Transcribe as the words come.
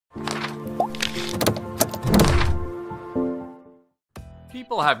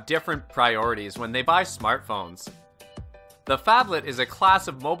people have different priorities when they buy smartphones. The phablet is a class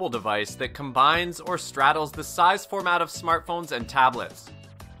of mobile device that combines or straddles the size format of smartphones and tablets.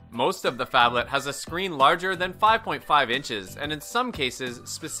 Most of the phablet has a screen larger than 5.5 inches and in some cases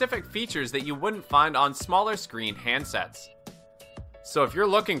specific features that you wouldn't find on smaller screen handsets. So if you're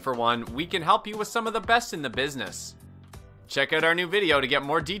looking for one, we can help you with some of the best in the business. Check out our new video to get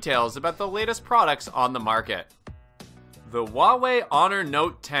more details about the latest products on the market. The Huawei Honor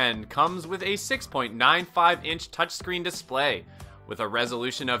Note 10 comes with a 6.95-inch touchscreen display with a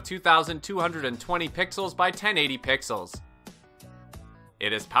resolution of 2220 pixels by 1080 pixels.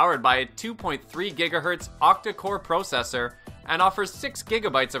 It is powered by a 2.3 GHz octa-core processor and offers 6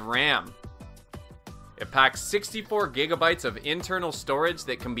 GB of RAM. It packs 64 GB of internal storage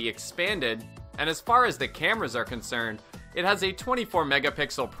that can be expanded, and as far as the cameras are concerned, it has a 24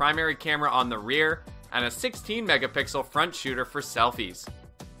 megapixel primary camera on the rear and a 16 megapixel front shooter for selfies.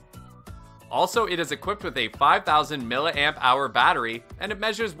 Also, it is equipped with a 5000 mAh battery and it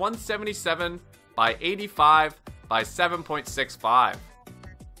measures 177 by 85 by 7.65.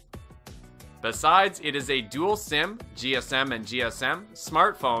 Besides, it is a dual SIM, GSM and GSM,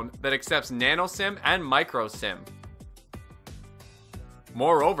 smartphone that accepts nano SIM and micro SIM.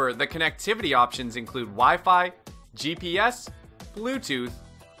 Moreover, the connectivity options include Wi-Fi, GPS, Bluetooth,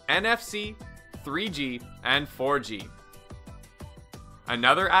 NFC, 3G, and 4G.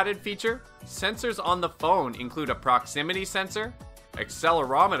 Another added feature, sensors on the phone include a proximity sensor,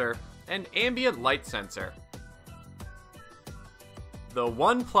 accelerometer, and ambient light sensor. The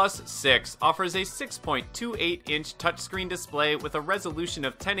OnePlus 6 offers a 6.28-inch touchscreen display with a resolution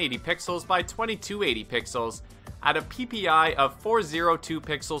of 1080 pixels by 2280 pixels at a PPI of 402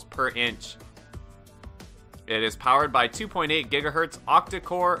 pixels per inch. It is powered by 2.8 GHz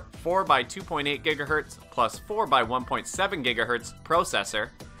octa-core 4 by 2.8 GHz plus 4 by 1.7 GHz processor,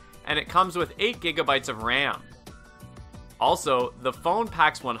 and it comes with 8 GB of RAM. Also, the phone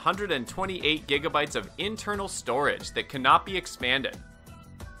packs 128 GB of internal storage that cannot be expanded.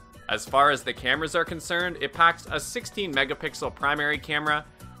 As far as the cameras are concerned, it packs a 16 megapixel primary camera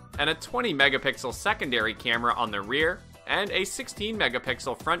and a 20 megapixel secondary camera on the rear and a 16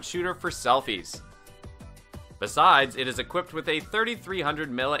 megapixel front shooter for selfies. Besides, it is equipped with a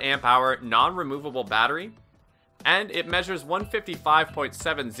 3300 mAh non-removable battery, and it measures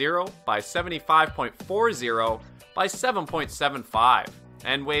 155.70 by 75.40 by 7.75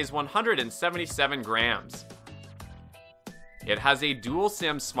 and weighs 177 grams. It has a dual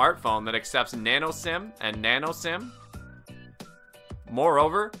SIM smartphone that accepts nano SIM and nano SIM.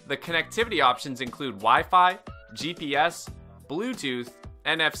 Moreover, the connectivity options include Wi-Fi, GPS, Bluetooth,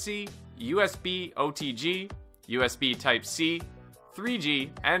 NFC, USB OTG, USB Type-C, 3G,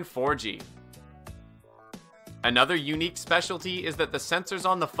 and 4G. Another unique specialty is that the sensors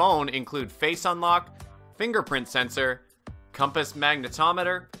on the phone include face unlock, fingerprint sensor, compass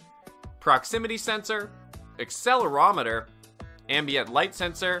magnetometer, proximity sensor, accelerometer, ambient light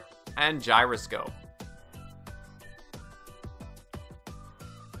sensor, and gyroscope.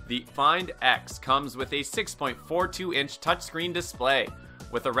 The Find X comes with a 6.42-inch touchscreen display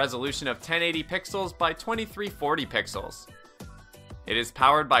with a resolution of 1080 pixels by 2340 pixels. It is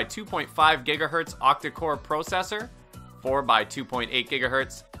powered by 2.5 GHz octa-core processor, 4 by 2.8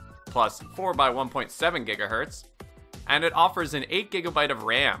 GHz plus 4 by 1.7 GHz, and it offers an 8 GB of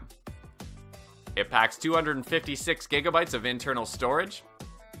RAM. It packs 256 GB of internal storage.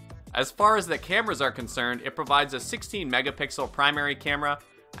 As far as the cameras are concerned, it provides a 16 megapixel primary camera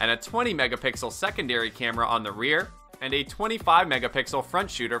and a 20 megapixel secondary camera on the rear and a 25 megapixel front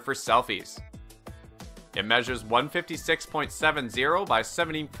shooter for selfies. It measures 156.70 by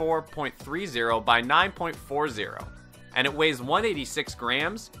 74.30 by 9.40, and it weighs 186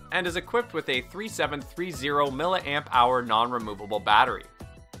 grams and is equipped with a 3730 mAh non-removable battery.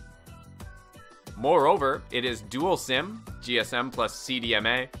 Moreover, it is dual SIM, GSM plus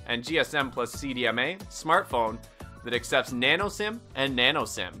CDMA, and GSM plus CDMA smartphone that accepts nano SIM and nano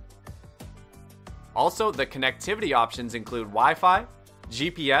SIM. Also, the connectivity options include Wi-Fi,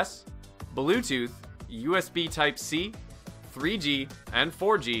 GPS, Bluetooth, USB Type-C, 3G, and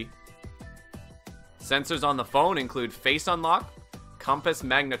 4G. Sensors on the phone include face unlock, compass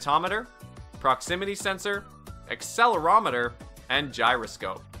magnetometer, proximity sensor, accelerometer, and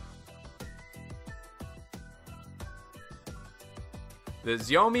gyroscope. The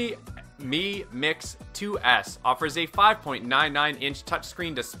Xiaomi Mi Mix 2S offers a 5.99-inch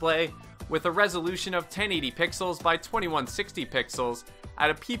touchscreen display with a resolution of 1080 pixels by 2160 pixels at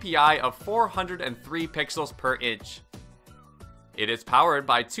a PPI of 403 pixels per inch. It is powered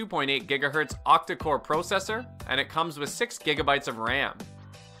by 2.8 GHz octa-core processor, and it comes with 6 GB of RAM.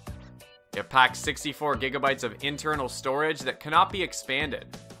 It packs 64 gigabytes of internal storage that cannot be expanded.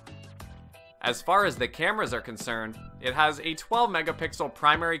 As far as the cameras are concerned, it has a 12 megapixel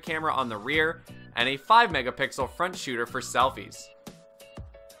primary camera on the rear and a 5 megapixel front shooter for selfies.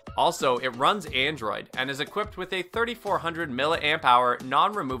 Also, it runs Android and is equipped with a 3400 mAh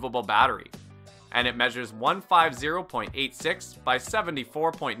non-removable battery, and it measures 150.86 by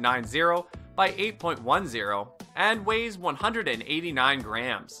 74.90 by 8.10 and weighs 189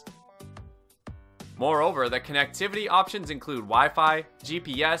 grams. Moreover, the connectivity options include Wi-Fi,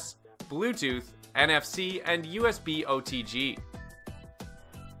 GPS, Bluetooth, NFC, and USB OTG.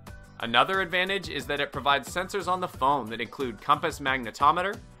 Another advantage is that it provides sensors on the phone that include compass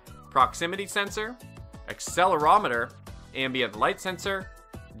magnetometer, proximity sensor, accelerometer, ambient light sensor,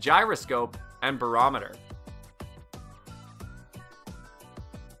 gyroscope, and barometer.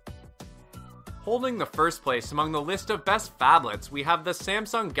 Holding the first place among the list of best phablets, we have the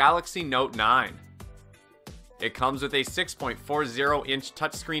Samsung Galaxy Note 9. It comes with a 6.40-inch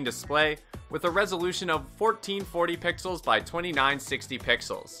touchscreen display with a resolution of 1440 pixels by 2960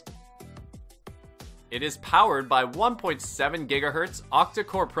 pixels. It is powered by 1.7 GHz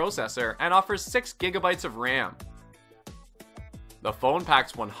octa-core processor and offers 6 GB of RAM. The phone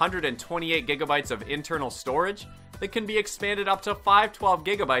packs 128 GB of internal storage that can be expanded up to 512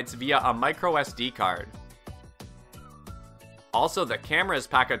 GB via a micro SD card. Also, the cameras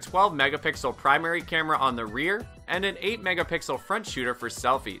pack a 12 megapixel primary camera on the rear and an 8 megapixel front shooter for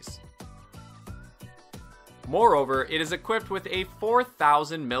selfies. Moreover, it is equipped with a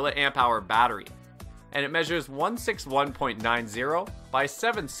 4000 mAh battery, and it measures 161.90 by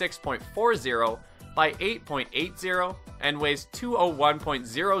 76.40 by 8.80 and weighs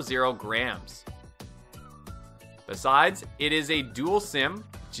 201.00 grams. Besides, it is a dual SIM,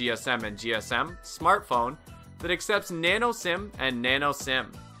 GSM and GSM, smartphone that accepts Nano SIM and Nano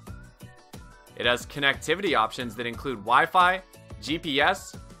SIM. It has connectivity options that include Wi-Fi,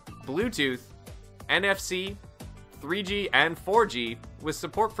 GPS, Bluetooth, NFC, 3G, and 4G with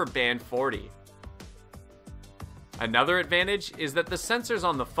support for band 40. Another advantage is that the sensors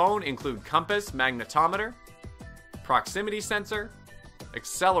on the phone include compass magnetometer, proximity sensor,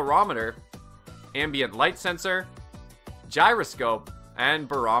 accelerometer, ambient light sensor, gyroscope, and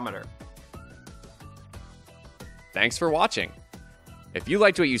barometer. Thanks for watching. If you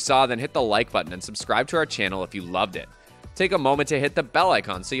liked what you saw, then hit the like button and subscribe to our channel if you loved it. Take a moment to hit the bell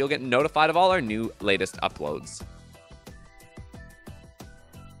icon so you'll get notified of all our latest uploads.